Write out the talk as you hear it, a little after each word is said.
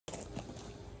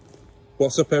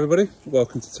What's up everybody,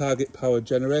 welcome to Target Power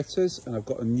Generators, and I've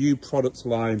got a new product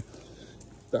line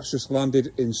that's just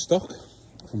landed in stock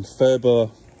from Ferbo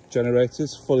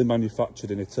generators, fully manufactured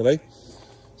in Italy.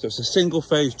 So it's a single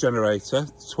phase generator,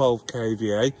 12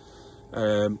 kVA,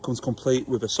 comes complete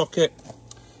with a socket,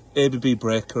 ABB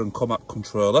breaker and ComAp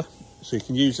controller. So you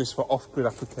can use this for off-grid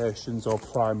applications or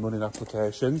prime running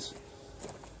applications.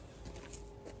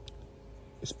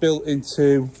 It's built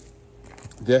into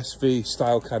the SV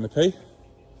style canopy,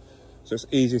 so it's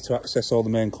easy to access all the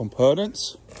main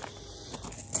components.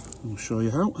 I'll show you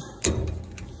how.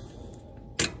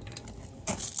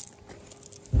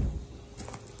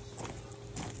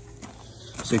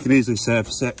 So you can easily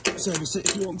service it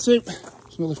if you want to.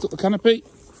 Just going to lift up the canopy.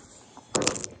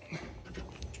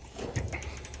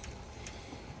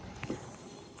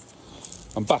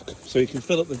 I'm back. So you can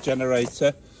fill up the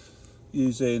generator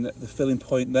using the filling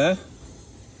point there.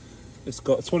 It's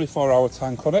got a 24-hour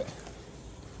tank on it.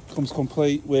 Comes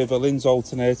complete with a Linz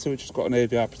alternator, which has got an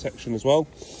AVR protection as well.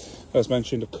 As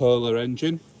mentioned, a Kohler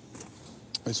engine.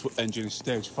 This engine is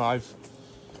stage 5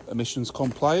 emissions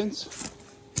compliant.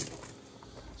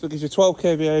 So it gives you 12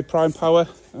 kVA prime power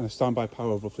and a standby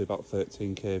power of roughly about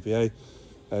 13 kVA.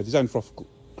 Designed for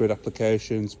off-grid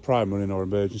applications, prime running or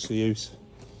emergency use.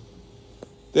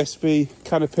 The SV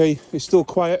canopy is still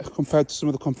quiet compared to some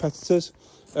of the competitors,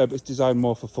 but it's designed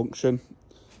more for function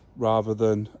rather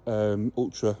than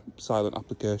ultra silent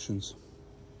applications.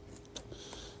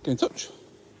 Get in touch.